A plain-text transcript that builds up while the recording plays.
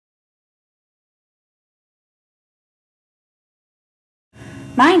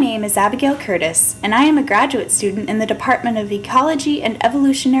My name is Abigail Curtis, and I am a graduate student in the Department of Ecology and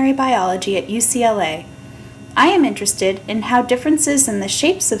Evolutionary Biology at UCLA. I am interested in how differences in the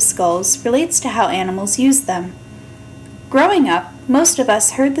shapes of skulls relates to how animals use them. Growing up, most of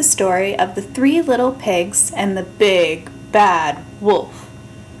us heard the story of the 3 little pigs and the big, bad wolf.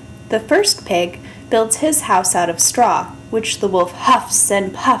 The first pig builds his house out of straw, which the wolf huffs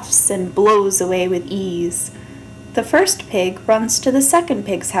and puffs and blows away with ease. The first pig runs to the second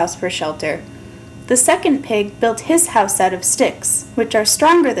pig's house for shelter. The second pig built his house out of sticks, which are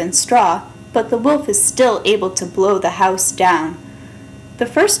stronger than straw, but the wolf is still able to blow the house down. The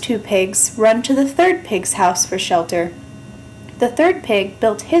first 2 pigs run to the third pig's house for shelter. The third pig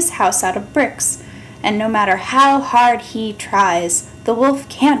built his house out of bricks, and no matter how hard he tries, the wolf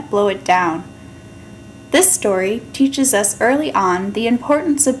can't blow it down. This story teaches us early on the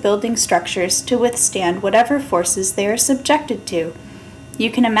importance of building structures to withstand whatever forces they are subjected to. You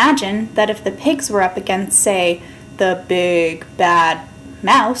can imagine that if the pigs were up against, say, the big, bad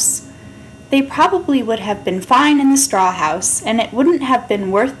mouse, they probably would have been fine in the straw house, and it wouldn't have been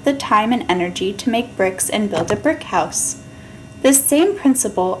worth the time and energy to make bricks and build a brick house. This same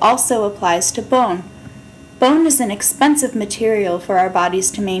principle also applies to bone. Bone is an expensive material for our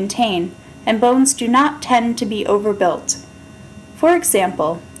bodies to maintain, and bones do not tend to be overbuilt. For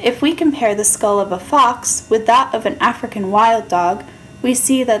example, if we compare the skull of a fox with that of an African wild dog, we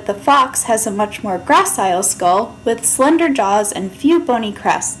see that the fox has a much more gracile skull with slender jaws and few bony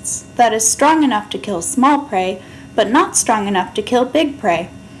crests that is strong enough to kill small prey, but not strong enough to kill big prey.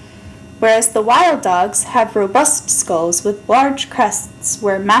 Whereas the wild dogs have robust skulls with large crests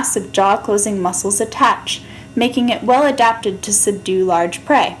where massive jaw-closing muscles attach, making it well adapted to subdue large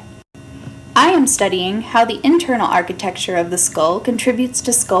prey. I am studying how the internal architecture of the skull contributes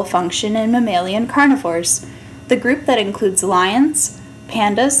to skull function in mammalian carnivores, the group that includes lions,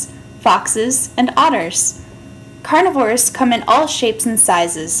 pandas, foxes, and otters. Carnivores come in all shapes and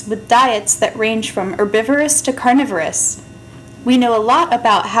sizes, with diets that range from herbivorous to carnivorous. We know a lot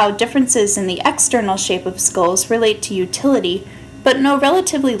about how differences in the external shape of skulls relate to utility, but know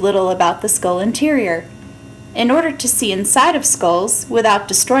relatively little about the skull interior. In order to see inside of skulls without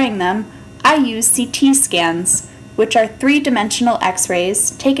destroying them, I use CT scans, which are 3-dimensional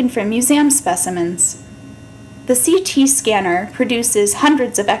X-rays taken from museum specimens. The CT scanner produces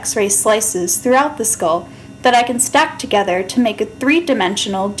hundreds of X-ray slices throughout the skull that I can stack together to make a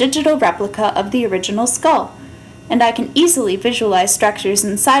 3-dimensional digital replica of the original skull, and I can easily visualize structures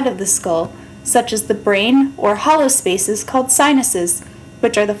inside of the skull, such as the brain or hollow spaces called sinuses,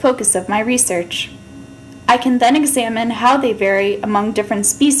 which are the focus of my research. I can then examine how they vary among different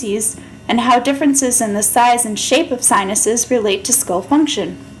species and how differences in the size and shape of sinuses relate to skull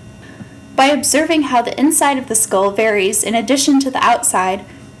function. By observing how the inside of the skull varies in addition to the outside,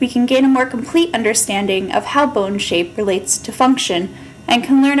 we can gain a more complete understanding of how bone shape relates to function and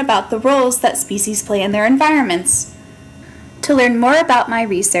can learn about the roles that species play in their environments. To learn more about my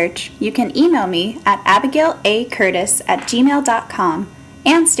research, you can email me at abigailacurtis@gmail.com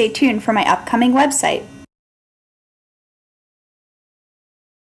and stay tuned for my upcoming website.